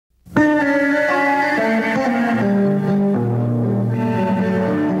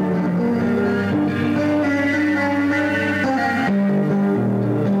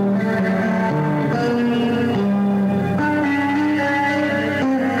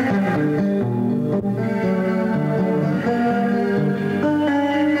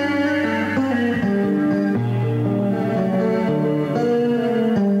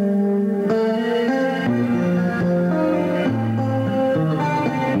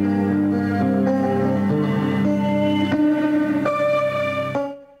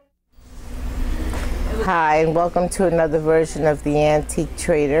and welcome to another version of The Antique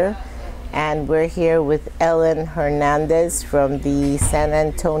Trader. And we're here with Ellen Hernandez from the San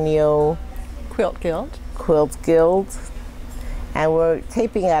Antonio Quilt Guild. And we're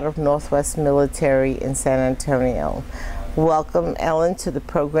taping out of Northwest Military in San Antonio. Welcome, Ellen, to the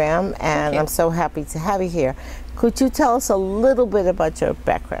program, and I'm so happy to have you here. Could you tell us a little bit about your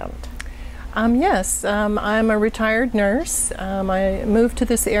background? Yes, I'm a retired nurse. I moved to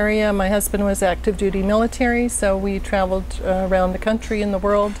this area. My husband was active duty military, so we traveled around the country and the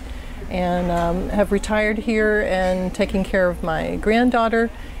world, and have retired here and taking care of my granddaughter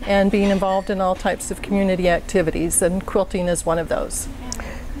and being involved in all types of community activities, and quilting is one of those.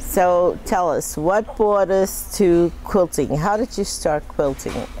 So tell us, what brought us to quilting? How did you start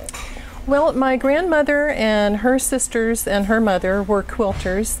quilting? Well, my grandmother and her sisters and her mother were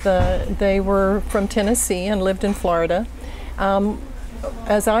quilters. They were from Tennessee and lived in Florida.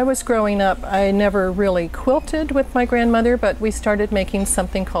 As I was growing up, I never really quilted with my grandmother, but we started making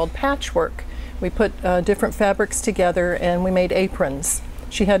something called patchwork. We put different fabrics together and we made aprons.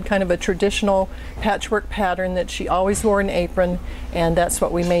 She had kind of a traditional patchwork pattern that she always wore an apron, and that's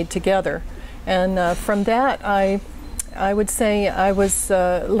what we made together. And from that, I would say I was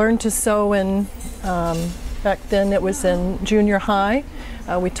learned to sew in, back then it was in junior high.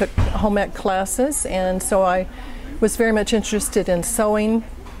 We took home ec classes, and so I was very much interested in sewing,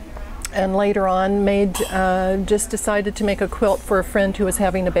 and later on just decided to make a quilt for a friend who was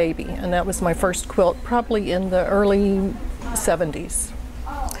having a baby, and that was my first quilt, probably in the early 70s.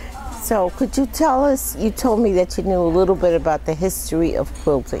 So could you tell us, you told me that you knew a little bit about the history of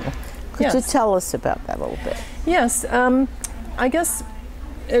quilting. Could you tell us about that a little bit? Yes, I guess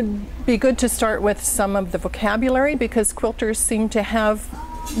it'd be good to start with some of the vocabulary, because quilters seem to have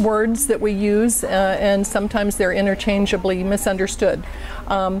words that we use and sometimes they're interchangeably misunderstood.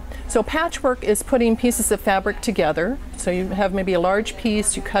 So patchwork is putting pieces of fabric together. So you have maybe a large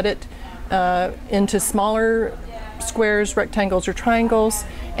piece, you cut it into smaller squares, rectangles, or triangles,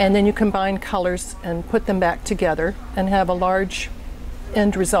 and then you combine colors and put them back together and have a large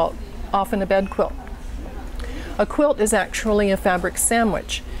end result, often a bed quilt. A quilt is actually a fabric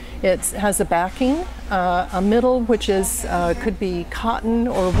sandwich. It has a backing, a middle, which is could be cotton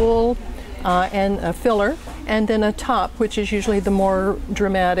or wool, and a filler, and then a top, which is usually the more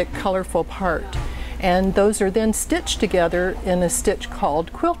dramatic, colorful part. And those are then stitched together in a stitch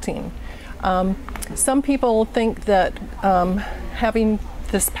called quilting. Some people think that having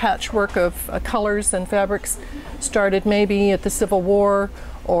this patchwork of colors and fabrics started maybe at the Civil War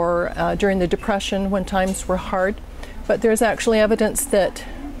or during the Depression, when times were hard, but there's actually evidence that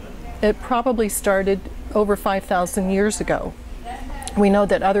it probably started over 5,000 years ago. We know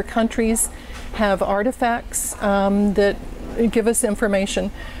that other countries have artifacts that give us information.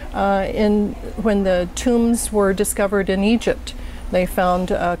 When the tombs were discovered in Egypt, they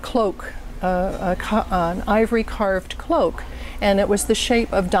found a cloak, an ivory carved cloak, and it was the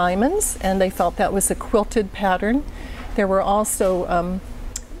shape of diamonds, and they felt that was a quilted pattern. There were also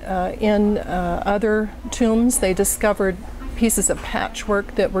in other tombs, they discovered pieces of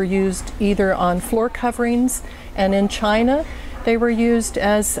patchwork that were used either on floor coverings, and in China they were used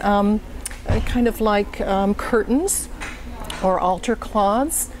as kind of like curtains or altar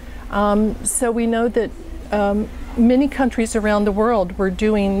cloths. So we know that many countries around the world were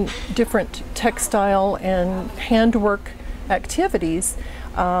doing different textile and handwork activities.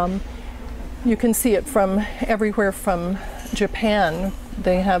 You can see it from everywhere from Japan.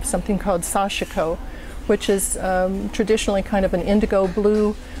 They have something called sashiko, which is traditionally kind of an indigo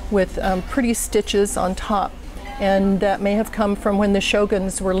blue with pretty stitches on top. And that may have come from when the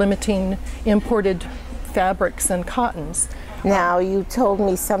shoguns were limiting imported fabrics and cottons. Now, you told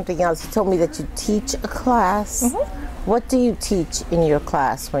me something else. You told me that you teach a class. Mm-hmm. What do you teach in your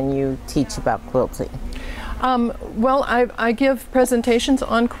class when you teach about quilting? Well, I give presentations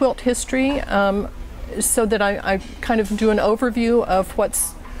on quilt history so that I kind of do an overview of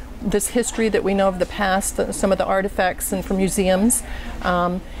what's this history that we know of the past, some of the artifacts and from museums.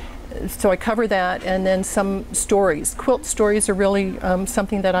 So I cover that, and then some stories. Quilt stories are really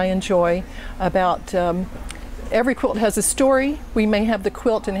something that I enjoy about. Every quilt has a story. We may have the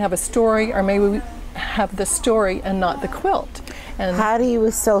quilt and have a story, or maybe we have the story and not the quilt. And how do you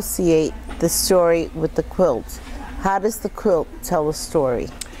associate the story with the quilt? How does the quilt tell a story?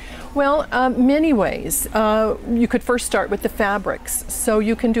 Well, many ways. You could first start with the fabrics. So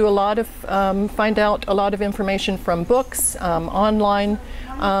you can do a lot of, find out a lot of information from books, online.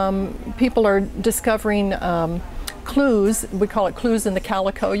 People are discovering clues, we call it clues in the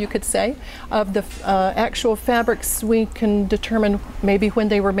calico, you could say, of the actual fabrics. We can determine maybe when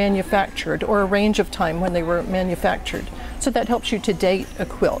they were manufactured or a range of time when they were manufactured. So that helps you to date a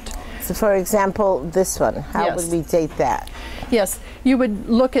quilt. So for example, this one, how Yes. would we date that? Yes, you would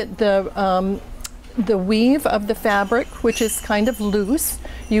look at the weave of the fabric, which is kind of loose.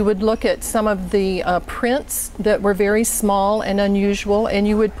 You would look at some of the prints that were very small and unusual, and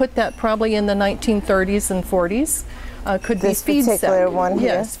you would put that probably in the 1930s and 40s. Could This be feed particular set. one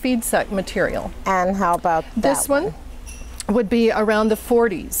here? Yes, feed set material. And how about that This one would be around the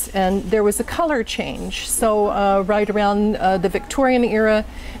 40s, and there was a color change. So right around the Victorian era,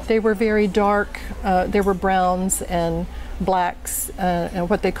 they were very dark. There were browns and blacks and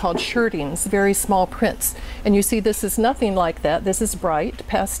what they called shirtings, very small prints. And you see this is nothing like that. This is bright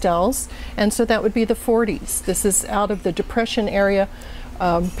pastels, and so that would be the 40s. This is out of the Depression area.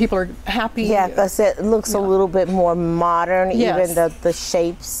 People are happy. Yeah, because it looks a little bit more modern, Yes. even the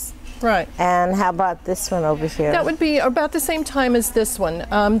shapes. Right. And how about this one over here? That would be about the same time as this one.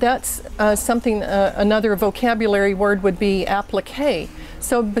 That's something, another vocabulary word would be applique.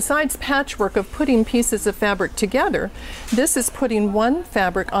 So besides patchwork of putting pieces of fabric together, this is putting one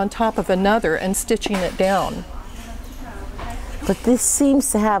fabric on top of another and stitching it down. But this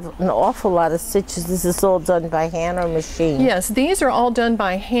seems to have an awful lot of stitches. This is all done by hand or machine? Yes, these are all done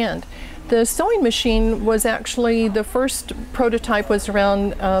by hand. The sewing machine was actually, the first prototype was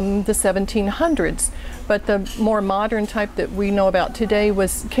around the 1700s, but the more modern type that we know about today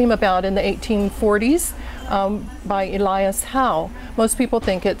came about in the 1840s by Elias Howe. Most people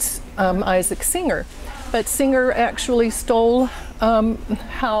think it's Isaac Singer, but Singer actually stole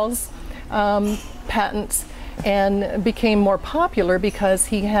Howe's patents and became more popular because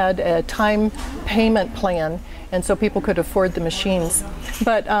he had a time payment plan, and so people could afford the machines.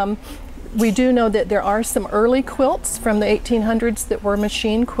 But we do know that there are some early quilts from the 1800s that were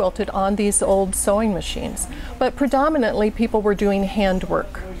machine quilted on these old sewing machines, but predominantly people were doing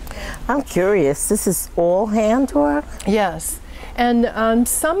handwork. I'm curious, this is all handwork? Yes, and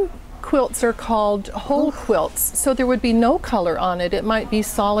some quilts are called whole quilts, so there would be no color on it. It might be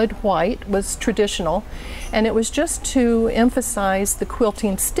solid white, was traditional, and it was just to emphasize the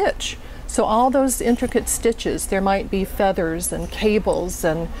quilting stitch. So all those intricate stitches, there might be feathers and cables,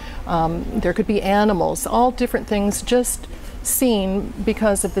 and there could be animals, all different things just seen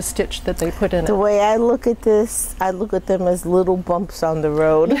because of the stitch that they put in The it. way I look at this, I look at them as little bumps on the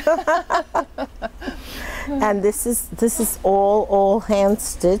road. And this is all hand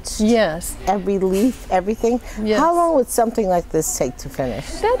stitched? Yes. Every leaf, everything? Yes. How long would something like this take to finish?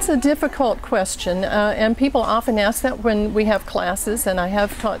 That's a difficult question, and people often ask that when we have classes, and I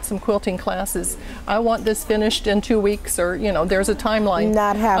have taught some quilting classes. I want this finished in 2 weeks, or there's a timeline.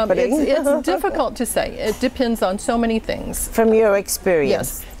 Not happening. It's difficult to say. It depends on so many things. From your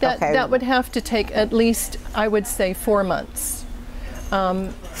experience? Yes, that would have to take at least, I would say, 4 months.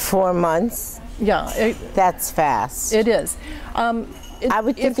 4 months? Yeah, That's fast. it is. I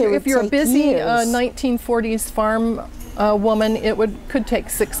would think it would if you're a take busy years. 1940s farm woman, it could take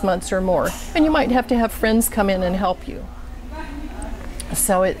 6 months or more, and you might have to have friends come in and help you.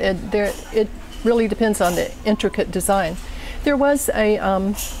 So it really depends on the intricate design. There was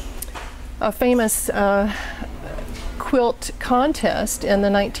a famous quilt contest in the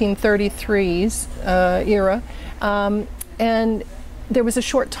 1933s era, and there was a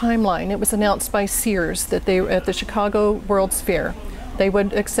short timeline. It was announced by Sears that they, at the Chicago World's Fair, they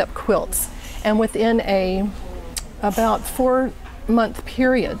would accept quilts. And within about 4-month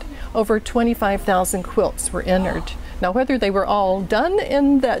period, over 25,000 quilts were entered. Now, whether they were all done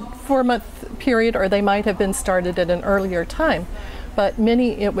in that 4-month period or they might have been started at an earlier time, but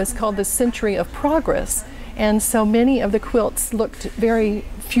it was called the Century of Progress. And so many of the quilts looked very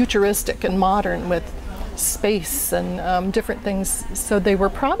futuristic and modern with space and different things, so they were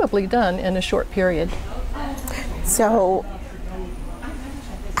probably done in a short period. So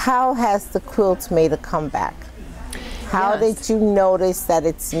how has the quilt made a comeback? How Yes. did you notice that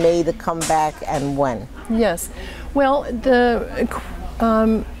it's made a comeback, and when? Yes, well, the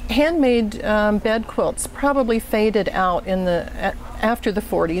handmade bed quilts probably faded out after the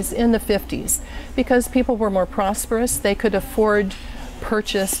 40s, in the 50s, because people were more prosperous. They could afford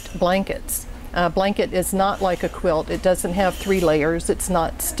purchased blankets. A blanket is not like a quilt. It doesn't have 3 layers. It's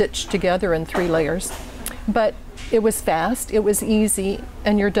not stitched together in 3 layers. But it was fast, it was easy,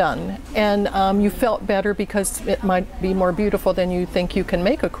 and you're done. And you felt better because it might be more beautiful than you think you can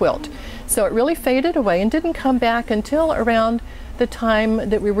make a quilt. So it really faded away and didn't come back until around the time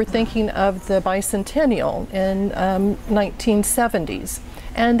that we were thinking of the bicentennial in 1970s.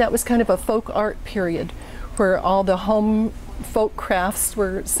 And that was kind of a folk art period where all the home folk crafts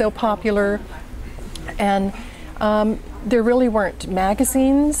were so popular. And there really weren't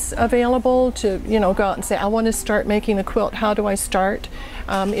magazines available to, go out and say, I want to start making a quilt. How do I start?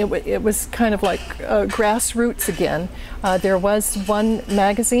 It was kind of like grassroots again. There was one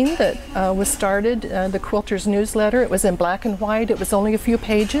magazine that was started, the Quilter's Newsletter. It was in black and white. It was only a few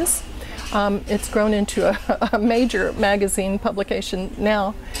pages. It's grown into a major magazine publication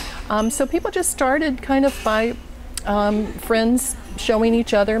now. So people just started kind of by friends showing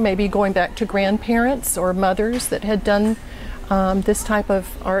each other, maybe going back to grandparents or mothers that had done this type of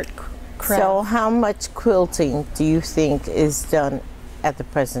art craft. So how much quilting do you think is done at the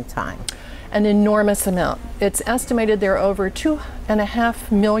present time? An enormous amount. It's estimated there are over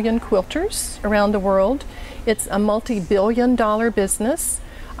 2.5 million quilters around the world. It's a multi-billion-dollar business.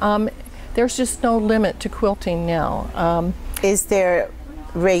 There's just no limit to quilting now. Is there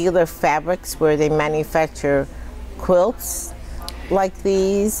regular fabrics where they manufacture quilts like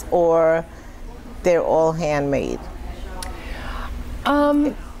these, or they're all handmade? Ma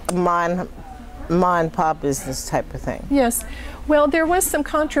and pop business type of thing. Yes. Well, there was some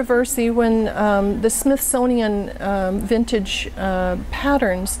controversy when the Smithsonian vintage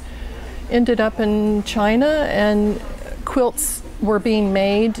patterns ended up in China, and quilts were being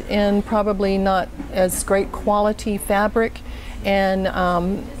made in probably not as great quality fabric, and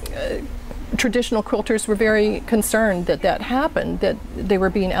traditional quilters were very concerned that that happened, that they were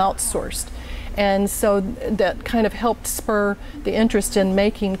being outsourced. And so that kind of helped spur the interest in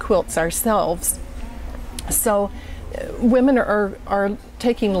making quilts ourselves. So women are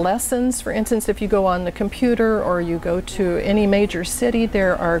taking lessons. For instance, if you go on the computer or you go to any major city,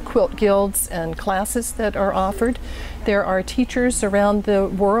 there are quilt guilds and classes that are offered. There are teachers around the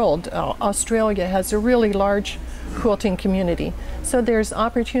world. Australia has a really large quilting community. So there's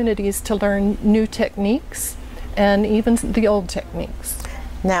opportunities to learn new techniques and even the old techniques.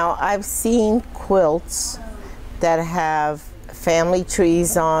 Now, I've seen quilts that have family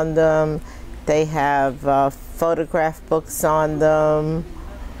trees on them. They have photograph books on them,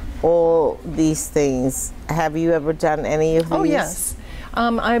 all these things. Have you ever done any of these? Oh, yes.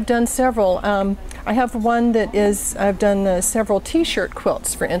 I've done several. I have one that is, I've done several t-shirt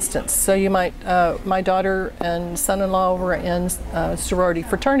quilts, for instance. So you might, my daughter and son-in-law were in sorority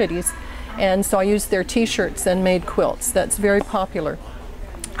fraternities, and so I used their t-shirts and made quilts. That's very popular.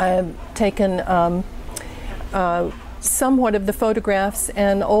 I've taken somewhat of the photographs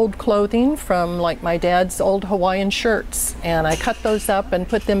and old clothing from like my dad's old Hawaiian shirts, and I cut those up and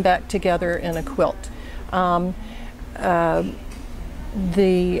put them back together in a quilt.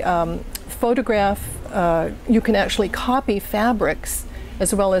 The photograph, you can actually copy fabrics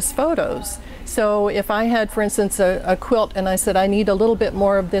as well as photos. So if I had, for instance, a quilt and I said I need a little bit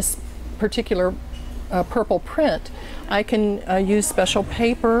more of this particular purple print, I can use special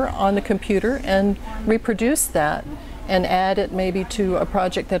paper on the computer and reproduce that and add it maybe to a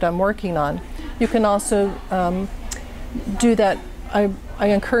project that I'm working on. You can also do that. I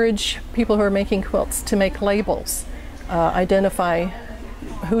encourage people who are making quilts to make labels, identify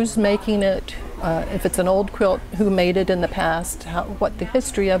who's making it, if it's an old quilt, who made it in the past, what the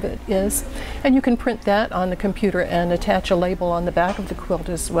history of it is, and you can print that on the computer and attach a label on the back of the quilt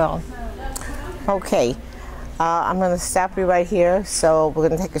as well. Okay, I'm going to stop you right here. So we're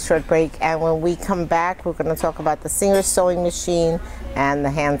going to take a short break, and when we come back, we're going to talk about the Singer sewing machine and the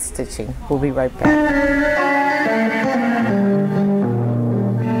hand stitching. We'll be right back.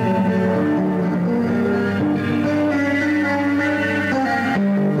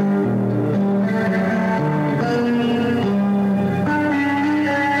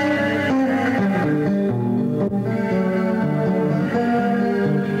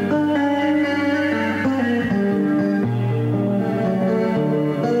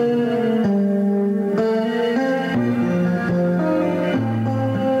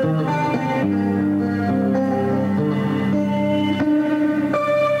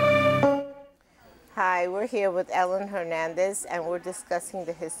 With Ellen Hernandez, and we're discussing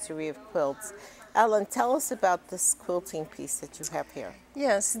the history of quilts. Ellen, tell us about this quilting piece that you have here.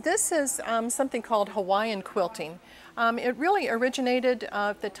 Yes, this is something called Hawaiian quilting. It really originated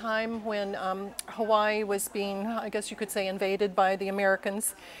at the time when Hawaii was being, I guess you could say, invaded by the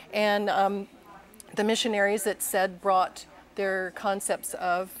Americans, and the missionaries, it said, brought their concepts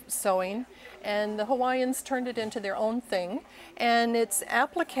of sewing, and the Hawaiians turned it into their own thing, and it's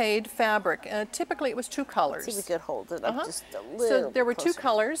applique fabric. Typically it was two colors. See, we could hold it up just a little. So there were closer. two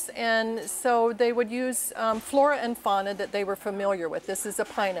colors, and so they would use flora and fauna that they were familiar with. This is a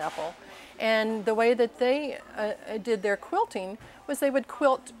pineapple. And the way that they did their quilting was they would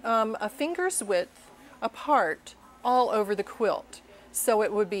quilt a finger's width apart all over the quilt. So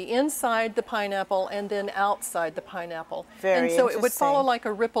it would be inside the pineapple and then outside the pineapple. Very and so it would follow interesting. like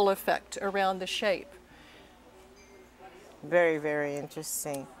a ripple effect around the shape. Very, very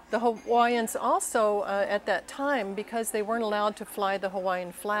interesting. The Hawaiians also, at that time, because they weren't allowed to fly the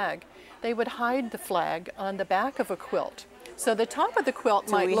Hawaiian flag, they would hide the flag on the back of a quilt. So the top of the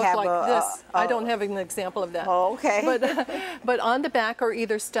quilt might we look have like this. I don't have an example of that. Oh, okay. But on the back, or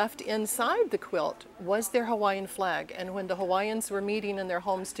either stuffed inside the quilt, was their Hawaiian flag. And when the Hawaiians were meeting in their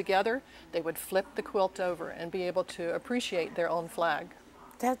homes together, they would flip the quilt over and be able to appreciate their own flag.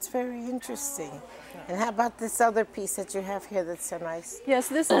 That's very interesting. And how about this other piece that you have here that's so nice? Yes,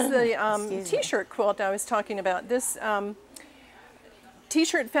 this is the Excuse me. t-shirt quilt I was talking about. This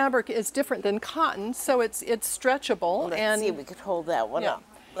t-shirt fabric is different than cotton, so it's stretchable. Let's see if we could hold that one up.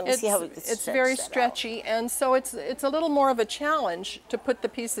 Let me see how we can It's stretch very that out. stretchy, and so it's a little more of a challenge to put the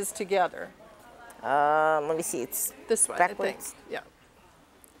pieces together. Let me see. It's This way, I think. backwards. Yeah.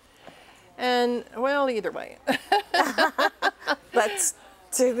 And, well, either way. Let's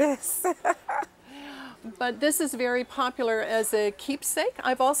do this. But this is very popular as a keepsake.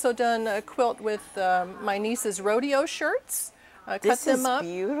 I've also done a quilt with my niece's rodeo shirts, cut This them is up,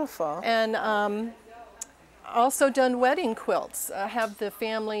 beautiful. and also done wedding quilts. Have the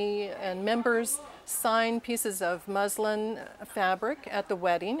family and members sign pieces of muslin fabric at the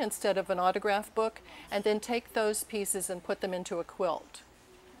wedding instead of an autograph book, and then take those pieces and put them into a quilt.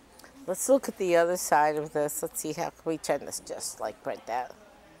 Let's look at the other side of this. Let's see how can we turn this just like that.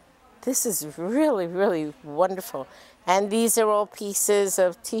 This is really, really wonderful. And these are all pieces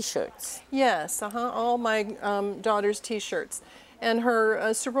of t-shirts. Yes, all my daughter's t-shirts. And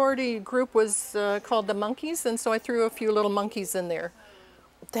her sorority group was called the Monkeys, and so I threw a few little monkeys in there.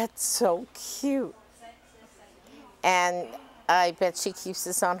 That's so cute. And I bet she keeps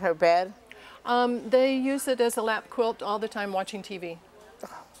this on her bed. They use it as a lap quilt all the time watching TV.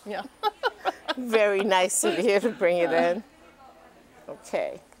 Yeah. Very nice of you to bring it in.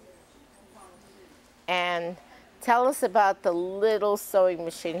 Okay. And tell us about the little sewing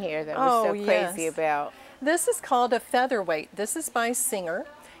machine here that we're so crazy yes. about. This is called a featherweight. This is by Singer.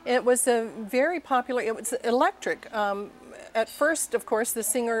 It was a very popular, it was electric. At first, of course, the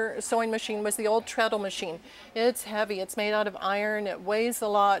Singer sewing machine was the old treadle machine. It's heavy, it's made out of iron, it weighs a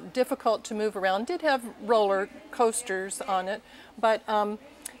lot, difficult to move around. Did have roller coasters on it, but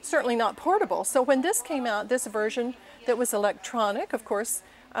certainly not portable. So when this came out, this version that was electronic, of course,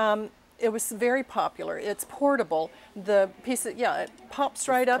 it was very popular. It's portable. The piece, it pops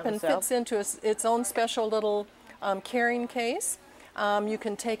right up and fits into its own special little carrying case. You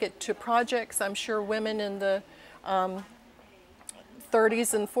can take it to projects. I'm sure women in the 30s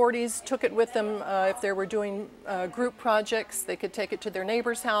and 40s took it with them. If they were doing group projects, they could take it to their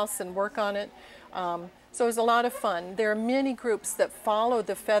neighbor's house and work on it. So it was a lot of fun. There are many groups that follow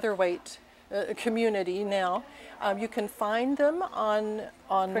the featherweight community now. You can find them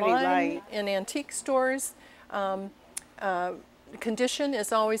online in antique stores. Condition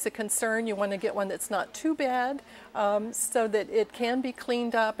is always a concern. You want to get one that's not too bad, so that it can be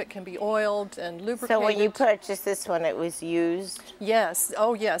cleaned up, it can be oiled and lubricated. So when you purchased this one, it was used? Yes.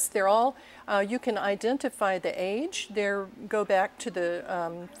 Oh, yes. They're all, you can identify the age. They go back to the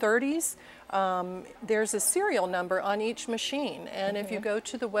 30s. There's a serial number on each machine, and if you go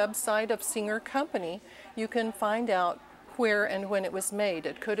to the website of Singer Company, you can find out where and when it was made.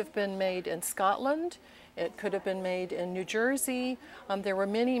 It could have been made in Scotland. It could have been made in New Jersey. There were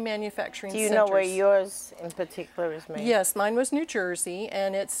many manufacturing centers. Do you know where yours in particular is made? Yes, mine was New Jersey,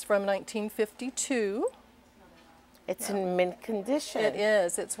 and it's from 1952. It's in mint condition. It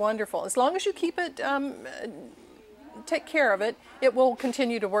is. It's wonderful. As long as you keep it, take care of it, it will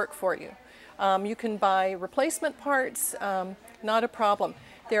continue to work for you. You can buy replacement parts, not a problem.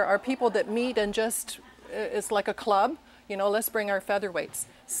 There are people that meet and just, it's like a club, you know, let's bring our featherweights.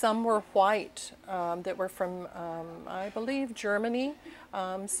 Some were white that were from, I believe, Germany.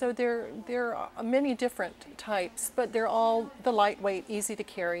 So there are many different types, but they're all the lightweight, easy to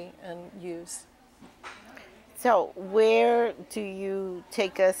carry and use. So where do you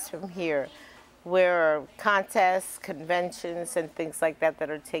take us from here? Where are contests, conventions, and things like that that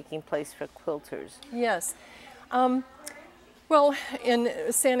are taking place for quilters? Yes. Well, in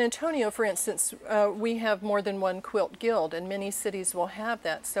San Antonio, for instance, we have more than one quilt guild, and many cities will have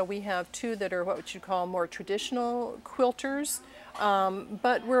that. So we have two that are what you call more traditional quilters,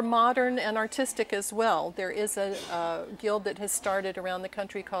 but we're modern and artistic as well. There is a guild that has started around the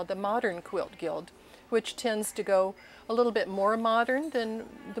country called the Modern Quilt Guild, which tends to go a little bit more modern than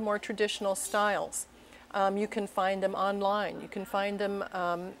the more traditional styles. You can find them online. You can find them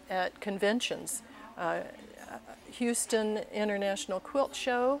at conventions. Houston International Quilt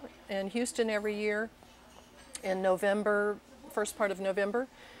Show in Houston every year in November, first part of November,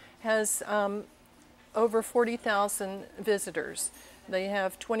 has over 40,000 visitors. They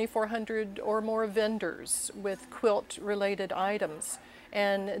have 2,400 or more vendors with quilt-related items.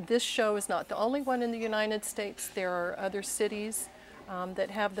 And this show is not the only one in the United States. There are other cities that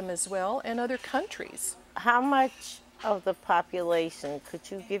have them as well, and other countries. How much of the population, could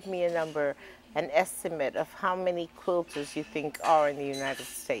you give me a number, an estimate of how many quilters you think are in the United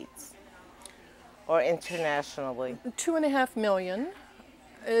States or internationally? 2.5 million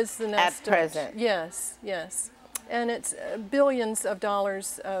is the At estimate. present? Yes, yes. And it's billions of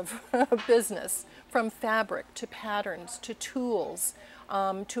dollars of business, from fabric to patterns to tools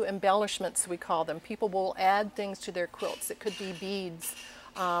to embellishments, we call them. People will add things to their quilts. It could be beads,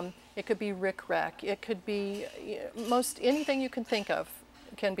 it could be rickrack, it could be most anything you can think of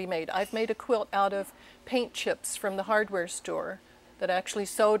can be made. I've made a quilt out of paint chips from the hardware store that actually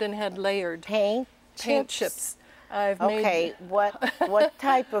sewed and had layered. Paint chips. Okay, what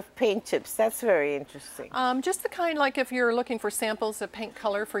type of paint chips? That's very interesting. Just the kind like if you're looking for samples of paint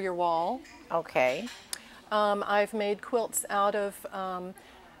color for your wall. Okay. I've made quilts out of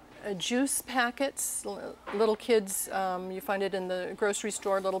juice packets. Little kids, you find it in the grocery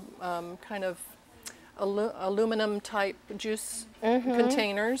store, little kind of aluminum type juice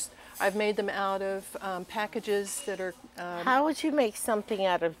containers. I've made them out of packages that are... How would you make something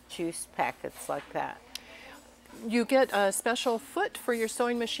out of juice packets like that? You get a special foot for your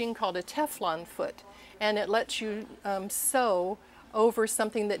sewing machine called a Teflon foot, and it lets you sew over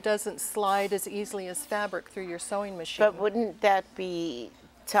something that doesn't slide as easily as fabric through your sewing machine. But wouldn't that be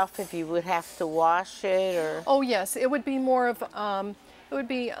tough if you would have to wash it, or? Oh yes, it would be more of, it would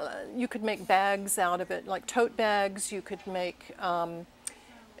be, you could make bags out of it, like tote bags. You could make,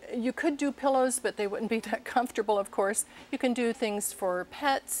 you could do pillows, but they wouldn't be that comfortable, of course. You can do things for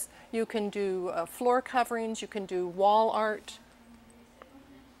pets. You can do floor coverings. You can do wall art.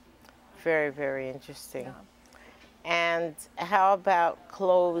 Very, very interesting. Yeah. And how about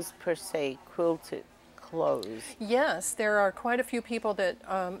clothes per se, quilted clothes? Yes, there are quite a few people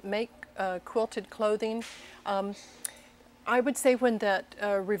that make quilted clothing. I would say when that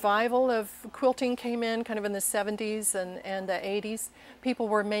revival of quilting came in, kind of in the 70s and the 80s, people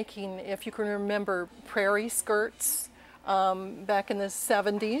were making, if you can remember, prairie skirts back in the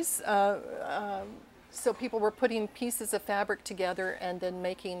 70s. So people were putting pieces of fabric together and then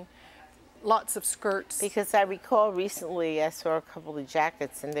making lots of skirts. Because I recall recently I saw a couple of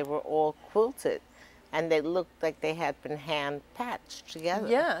jackets and they were all quilted and they looked like they had been hand patched together.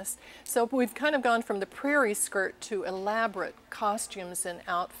 Yes, so we've kind of gone from the prairie skirt to elaborate costumes and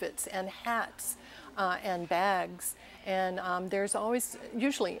outfits and hats and bags. And there's always,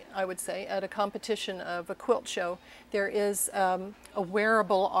 usually I would say, at a competition of a quilt show, there is a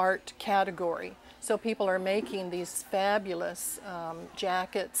wearable art category. So people are making these fabulous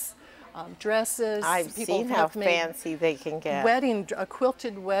jackets, dresses. I've People seen how fancy they can get. A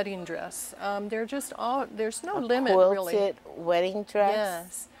quilted wedding dress. They're just all, there's no limit really. Quilted wedding dress?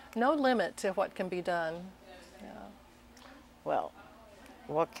 Yes, no limit to what can be done. Yeah. Well,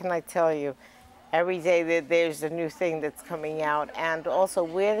 what can I tell you? Every day there's a new thing that's coming out. And also,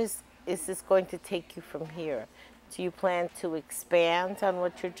 where is this going to take you from here? Do you plan to expand on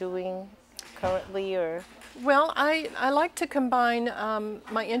what you're doing currently, or? Well, I like to combine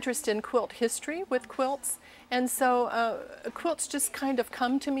my interest in quilt history with quilts, and so quilts just kind of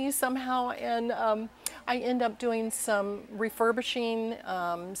come to me somehow, and I end up doing some refurbishing,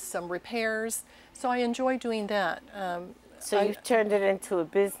 some repairs, so I enjoy doing that. So you've turned it into a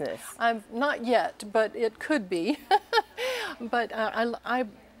business? I'm not yet, but it could be. But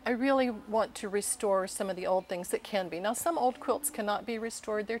I really want to restore some of the old things that can be. Now, some old quilts cannot be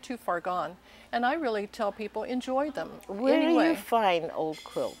restored. They're too far gone. And I really tell people, enjoy them. Where anyway. do you find old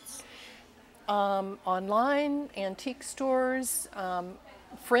quilts? Online, antique stores.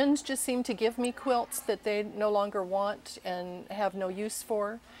 Friends just seem to give me quilts that they no longer want and have no use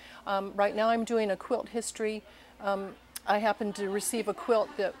for. Right now I'm doing a quilt history. I happened to receive a quilt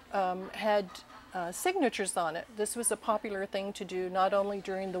that had signatures on it. This was a popular thing to do not only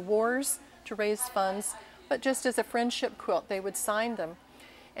during the wars to raise funds, but just as a friendship quilt. They would sign them.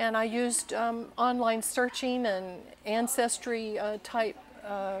 And I used online searching and ancestry type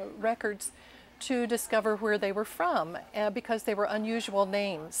records to discover where they were from because they were unusual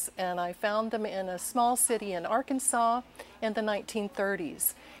names. And I found them in a small city in Arkansas in the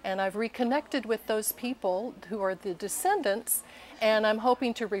 1930s. And I've reconnected with those people who are the descendants, and I'm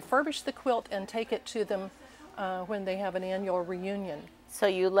hoping to refurbish the quilt and take it to them when they have an annual reunion. So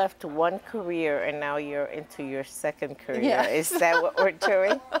you left one career and now you're into your second career. Yeah. Is that what we're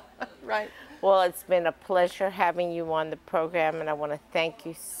doing? Right. Well, it's been a pleasure having you on the program, and I want to thank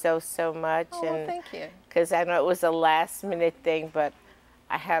you so, so much. Oh, well, thank you. Because I know it was a last-minute thing, but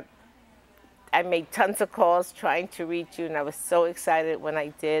I made tons of calls trying to reach you, and I was so excited when I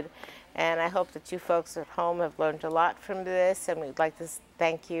did. And I hope that you folks at home have learned a lot from this, and we'd like to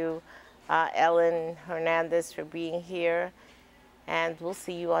thank you, Ellen Hernandez, for being here. And we'll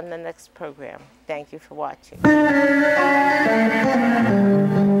see you on the next program. Thank you for watching.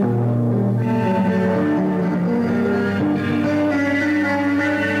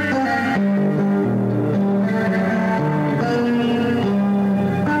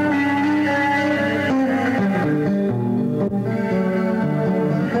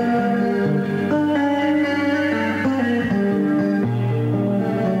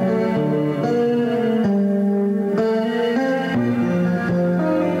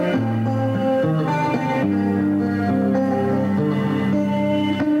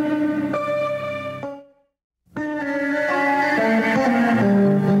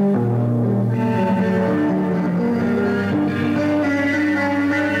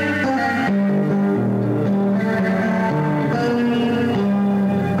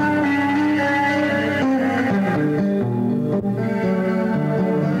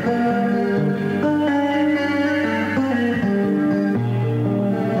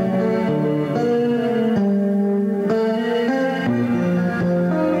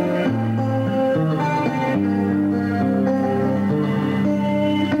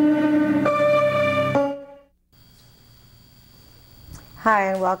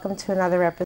 Hi, and welcome to another episode